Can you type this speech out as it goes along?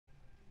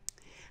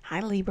Hi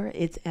Libra,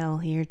 it's Elle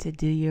here to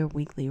do your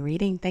weekly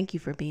reading. Thank you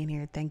for being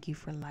here. Thank you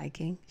for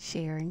liking,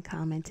 sharing,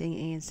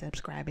 commenting, and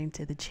subscribing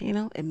to the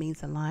channel. It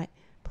means a lot.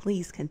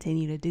 Please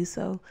continue to do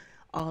so.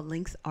 All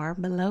links are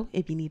below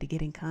if you need to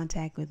get in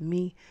contact with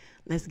me.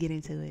 Let's get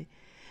into it.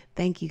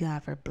 Thank you,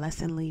 God, for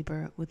blessing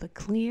Libra with a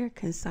clear,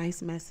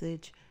 concise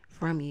message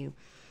from you.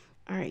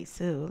 All right,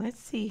 so let's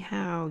see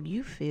how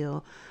you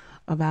feel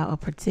about a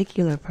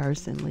particular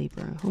person,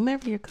 Libra,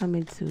 whomever you're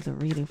coming to the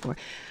reading for.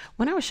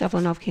 When I was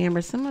shuffling off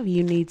camera, some of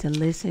you need to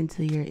listen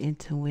to your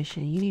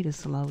intuition. You need to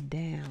slow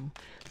down.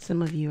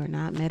 Some of you are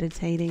not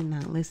meditating,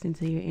 not listening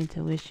to your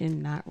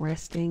intuition, not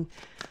resting,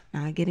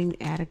 not getting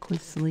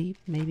adequate sleep,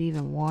 maybe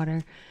even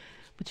water,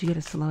 but you got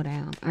to slow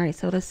down. All right,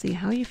 so let's see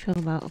how you feel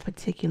about a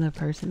particular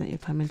person that you're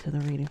coming to the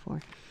reading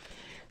for.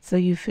 So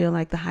you feel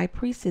like the high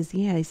priestess,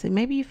 yeah. So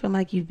maybe you feel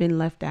like you've been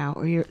left out,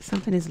 or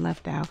something is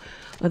left out,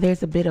 or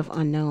there's a bit of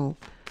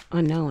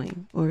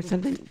unknowing, or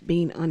something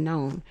being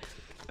unknown.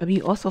 But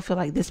you also feel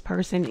like this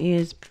person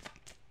is,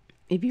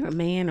 if you're a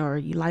man or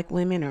you like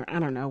women, or I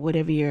don't know,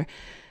 whatever you're,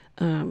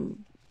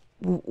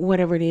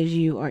 whatever it is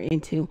you are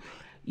into,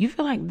 you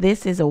feel like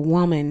this is a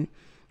woman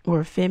or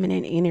a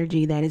feminine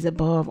energy that is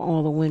above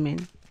all the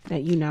women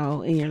that you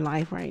know in your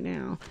life right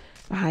now.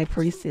 The high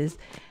priestess.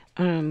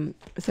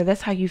 So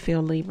that's how you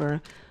feel,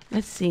 Libra.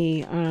 Let's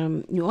see.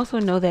 You also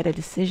know that a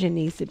decision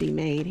needs to be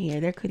made here.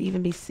 There could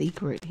even be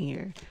secret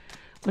here.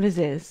 What is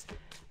this?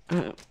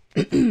 How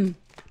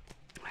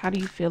do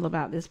you feel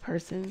about this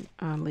person,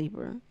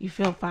 Libra? You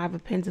feel Five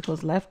of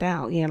Pentacles left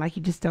out. Yeah, like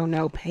you just don't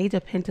know. Page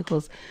of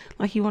Pentacles,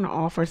 like you want to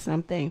offer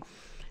something.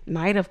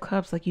 Knight of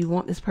Cups, like you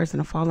want this person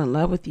to fall in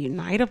love with you.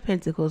 Knight of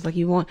Pentacles, like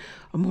you want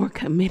a more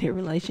committed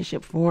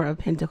relationship. Four of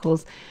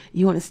Pentacles,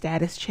 you want a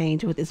status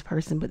change with this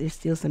person, but there's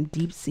still some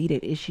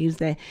deep-seated issues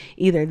that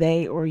either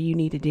they or you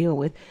need to deal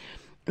with.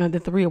 The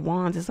Three of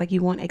Wands, it's like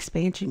you want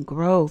expansion,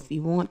 growth.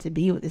 You want to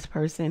be with this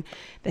person,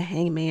 the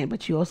Hangman,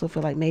 but you also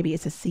feel like maybe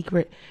it's a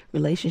secret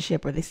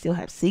relationship, or they still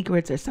have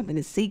secrets, or something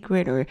is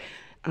secret, or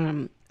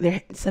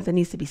something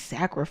needs to be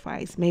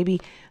sacrificed.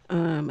 Maybe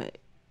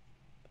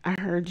I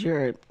heard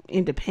your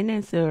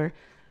independence or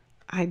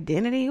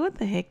identity. What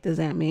the heck does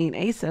that mean?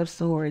 Ace of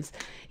Swords.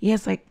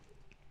 Yes, like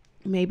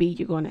maybe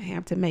you're going to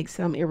have to make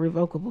some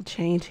irrevocable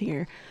change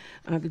here.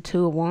 The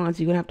Two of Wands,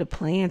 you're going to have to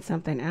plan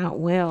something out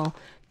well.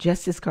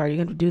 Justice card,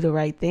 you're going to do the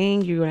right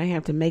thing. You're going to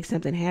have to make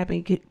something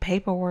happen. Get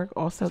paperwork.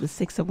 Also, the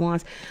Six of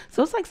Wands.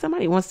 So it's like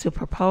somebody wants to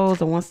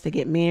propose or wants to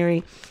get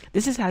married.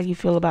 This is how you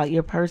feel about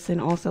your person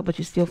also, but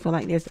you still feel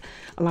like there's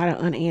a lot of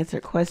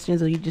unanswered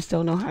questions, or you just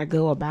don't know how to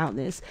go about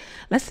this.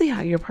 Let's see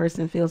how your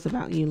person feels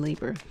about you,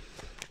 Libra.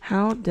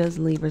 How does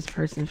Libra's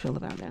person feel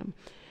about them?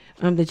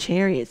 The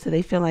Chariot, so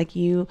they feel like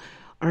you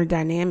are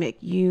dynamic,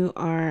 you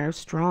are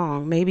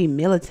strong, maybe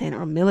militant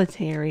or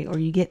military, or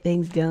you get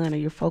things done, or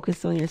you're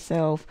focused on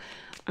yourself.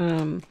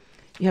 You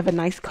have a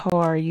nice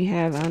car, you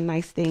have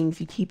nice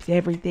things, you keep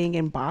everything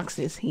in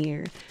boxes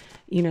here.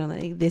 You know,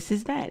 like this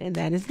is that, and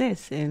that is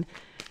this, and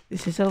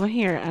this is over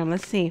here.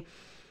 Let's see.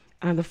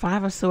 The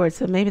Five of Swords.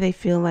 So maybe they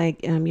feel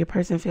like your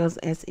person feels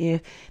as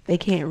if they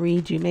can't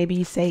read you. Maybe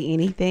you say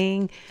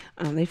anything.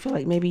 They feel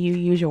like maybe you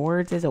use your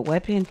words as a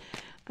weapon.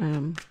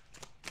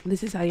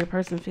 This is how your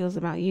person feels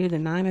about you. The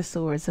Nine of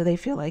Swords. So they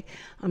feel like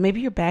maybe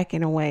you're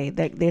backing away.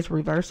 That there's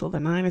reversal. The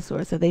Nine of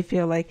Swords. So they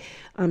feel like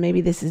maybe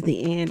this is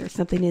the end, or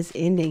something is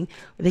ending.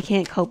 Or they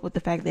can't cope with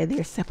the fact that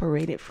they're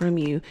separated from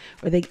you,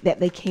 or that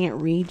they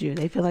can't read you.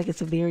 They feel like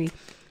it's a very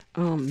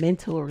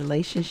mental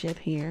relationship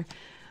here.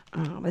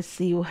 Let's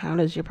see, how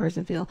does your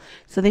person feel?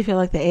 So they feel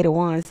like the Eight of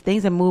Wands.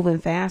 Things are moving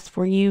fast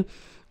for you,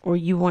 or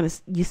you want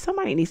to.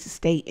 Somebody needs to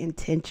state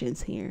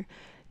intentions here.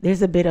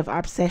 There's a bit of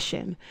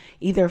obsession,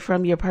 either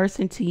from your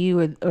person to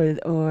you,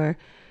 or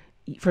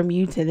from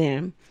you to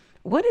them.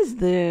 What is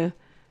the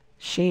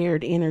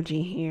shared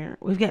energy here?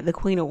 We've got the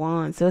Queen of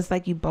Wands. So it's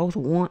like you both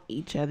want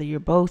each other. You're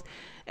both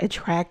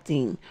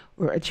attracting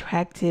or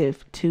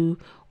attractive to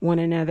one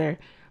another.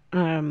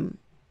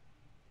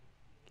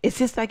 It's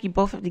just like you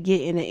both have to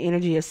get in the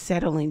energy of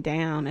settling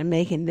down and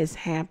making this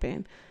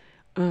happen.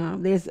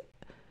 There's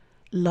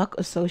luck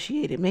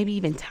associated, maybe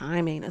even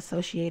timing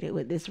associated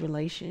with this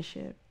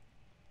relationship.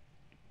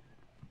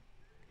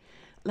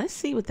 Let's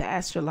see what the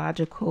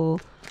astrological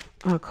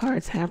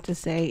cards have to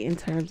say in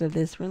terms of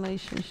this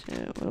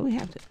relationship. What do we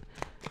have to,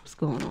 what's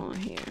going on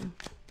here?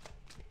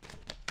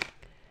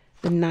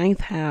 The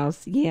ninth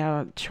house.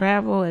 Yeah,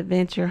 travel,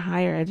 adventure,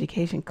 higher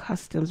education,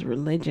 customs,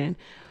 religion,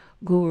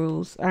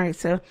 gurus. All right,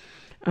 so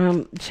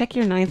check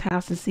your ninth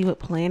house and see what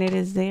planet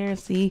is there.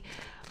 See,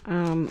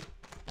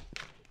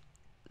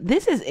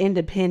 this is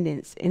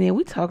independence. And then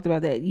we talked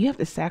about that. You have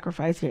to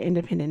sacrifice your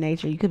independent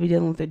nature. You could be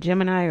dealing with a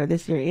Gemini, or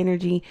this your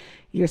energy.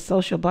 You're a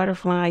social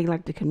butterfly. You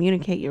like to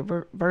communicate.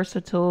 You're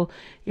versatile.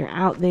 You're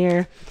out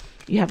there.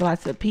 You have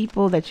lots of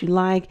people that you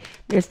like.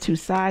 There's two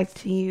sides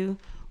to you.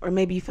 Or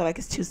maybe you feel like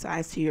it's two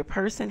sides to your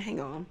person. Hang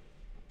on.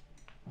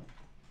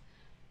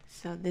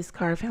 So this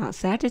card found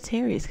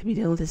Sagittarius could be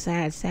dealing with the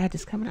Sag. Sag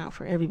is coming out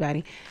for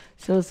everybody.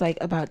 So it's like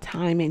about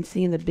timing,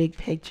 seeing the big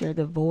picture,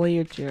 the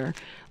voyager,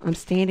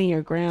 standing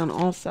your ground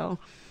also.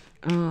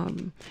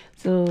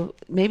 So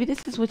maybe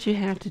this is what you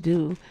have to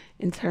do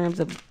in terms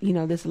of,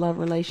 this love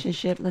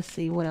relationship. Let's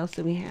see, what else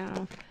do we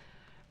have?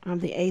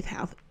 The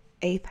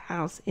eighth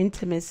house,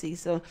 intimacy.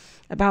 So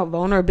about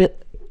vulnerability.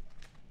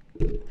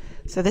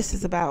 So this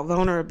is about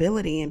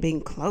vulnerability and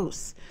being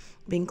close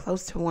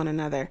to one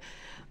another.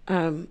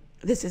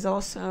 This is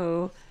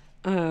also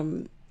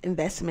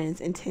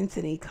investments,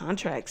 intensity,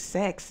 contracts,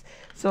 sex.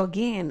 So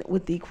again,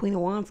 with the Queen of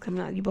Wands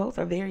coming out, you both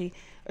are very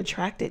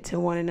attracted to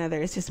one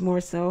another. It's just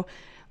more so,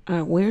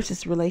 where's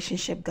this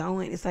relationship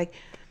going? It's like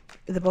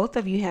the both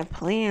of you have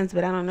plans,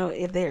 but I don't know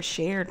if they're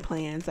shared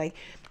plans. Like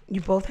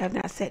you both have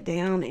not sat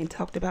down and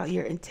talked about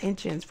your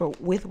intentions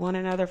with one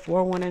another,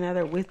 for one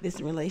another, with this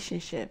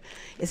relationship.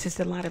 It's just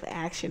a lot of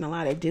action, a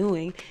lot of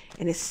doing,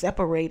 and it's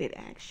separated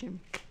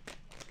action.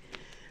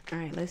 All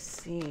right, let's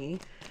see.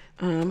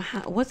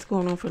 What's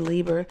going on for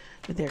Libra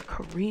with their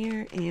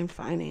career and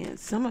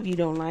finance? Some of you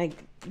don't like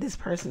this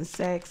person's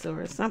sex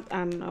or something.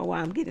 I don't know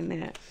why I'm getting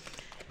that.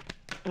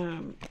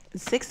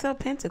 Six of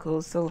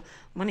Pentacles. So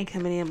money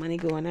coming in, money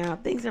going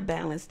out. Things are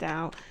balanced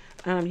out.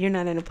 You're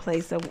not in a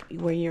place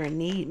where you're in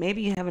need.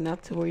 Maybe you have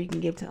enough to where you can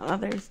give to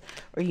others,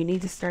 or you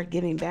need to start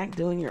giving back,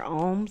 doing your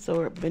alms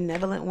or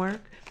benevolent work.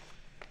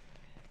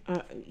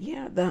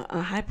 The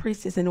High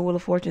Priestess and the Wheel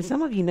of Fortune.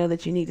 Some of you know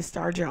that you need to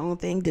start your own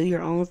thing, do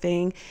your own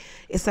thing.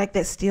 It's like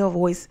that still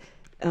voice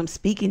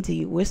speaking to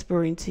you,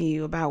 whispering to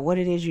you about what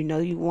it is you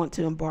want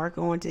to embark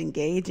on, to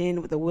engage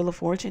in. With the Wheel of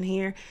Fortune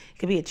here, it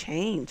could be a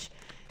change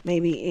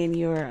maybe in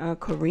your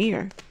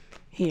career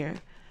here.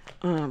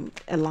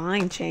 A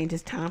line change.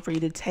 It's time for you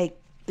to take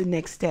the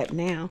next step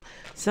now.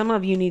 Some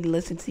of you need to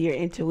listen to your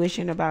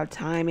intuition about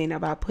timing,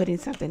 about putting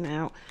something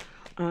out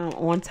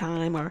on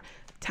time, or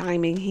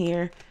timing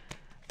here.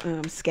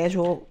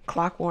 Schedule,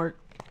 clockwork,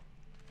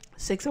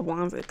 Six of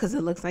Wands, because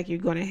it looks like you're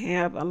going to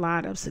have a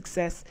lot of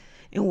success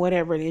in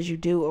whatever it is you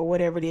do or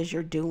whatever it is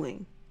you're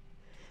doing.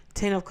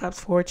 Ten of Cups,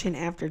 fortune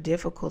after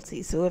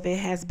difficulty. So if it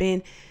has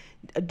been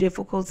a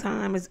difficult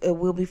time, it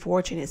will be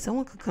fortunate.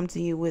 Someone could come to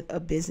you with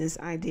a business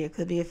idea. It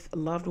could be a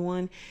loved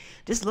one.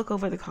 Just look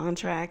over the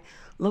contract,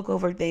 look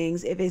over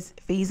things. If it's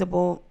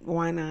feasible,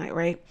 why not,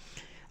 right?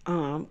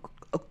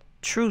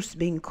 Truce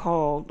being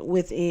called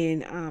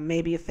within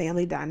maybe a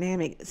family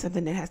dynamic,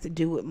 something that has to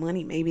do with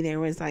money. Maybe there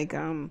was like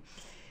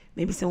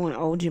maybe someone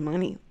owed you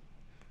money.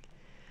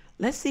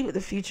 Let's see what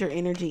the future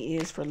energy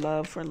is for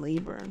love for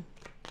Libra.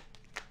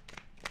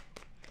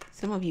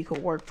 Some of you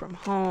could work from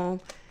home.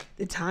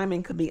 The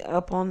timing could be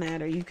up on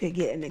that, or you could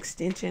get an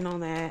extension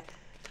on that.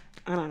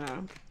 I don't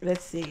know.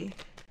 Let's see.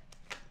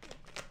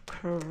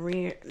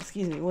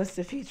 What's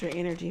the future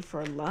energy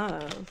for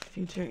love?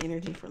 Future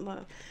energy for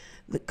love.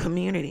 The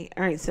community.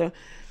 All right, so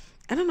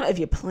I don't know if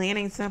you're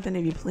planning something,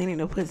 if you're planning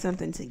to put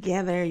something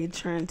together, you're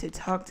trying to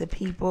talk to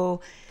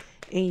people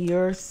in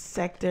your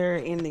sector,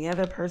 in the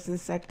other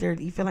person's sector.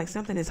 You feel like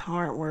something is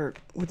hard work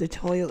with the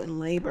toil and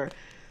labor,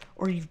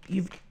 or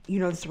this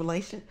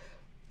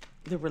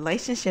the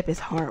relationship is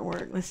hard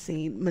work. Let's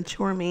see,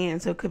 mature man.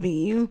 So it could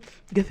be you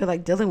could feel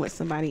like dealing with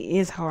somebody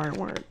is hard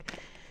work.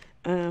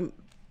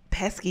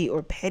 Pesky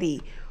or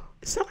petty.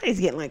 Somebody's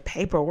getting like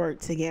paperwork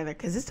together,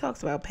 because this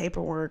talks about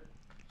paperwork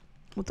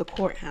with the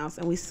courthouse,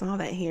 and we saw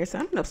that here. So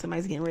I don't know if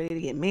somebody's getting ready to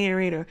get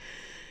married, or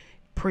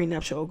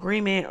prenuptial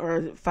agreement,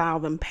 or file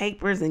them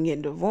papers and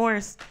get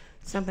divorced,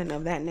 something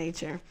of that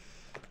nature.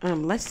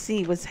 Let's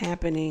see what's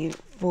happening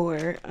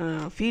for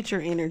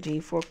future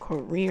energy for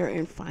career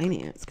and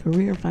finance.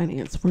 Career and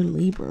finance for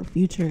Libra,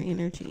 future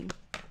energy.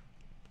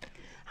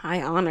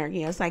 High honor.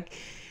 Yeah, it's like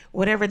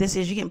whatever this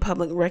is, you get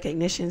public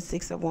recognition,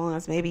 Six of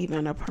Wands, maybe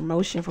even a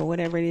promotion for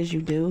whatever it is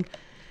you do.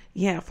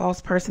 Yeah,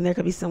 false person. There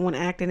could be someone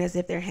acting as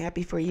if they're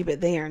happy for you,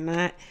 but they are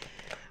not.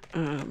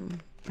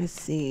 Let's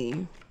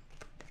see.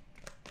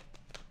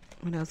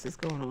 What else is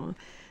going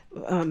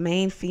on?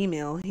 Main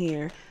female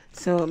here.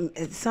 So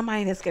it's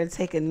somebody that's going to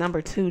take a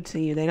number two to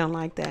you. They don't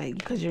like that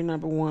because you're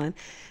number one.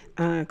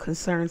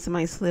 Concerned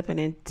somebody slipping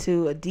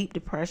into a deep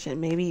depression,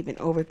 maybe even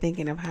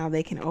overthinking of how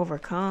they can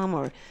overcome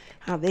or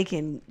how they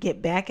can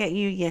get back at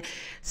you. Yeah,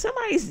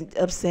 somebody's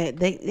upset.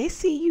 They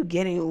see you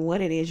getting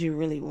what it is you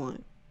really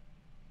want.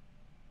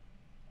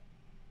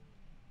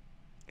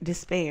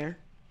 Despair.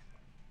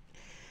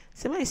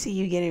 Somebody see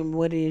you getting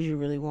what it is you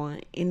really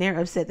want, and they're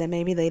upset that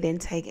maybe they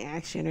didn't take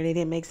action, or they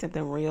didn't make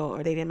something real,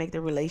 or they didn't make the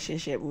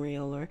relationship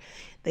real, or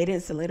they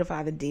didn't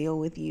solidify the deal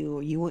with you,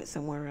 or you went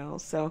somewhere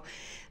else. So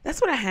that's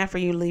what I have for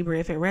you, Libra.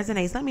 If it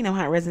resonates, let me know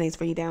how it resonates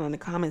for you down in the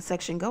comment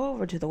section. Go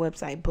over to the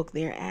website, book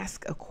there,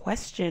 ask a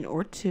question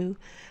or two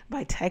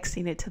by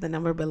texting it to the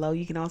number below.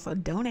 You can also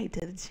donate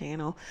to the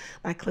channel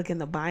by clicking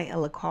the Buy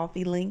Ella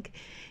Coffee link.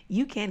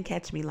 You can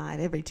catch me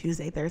live every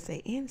Tuesday,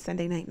 Thursday, and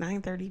Sunday night,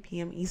 9:30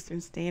 p.m. Eastern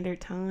Standard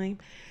Time.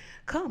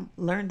 Come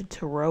learn the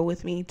tarot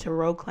with me.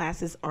 Tarot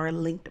classes are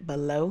linked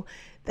below.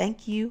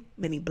 Thank you.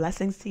 Many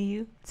blessings to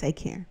you. Take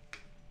care.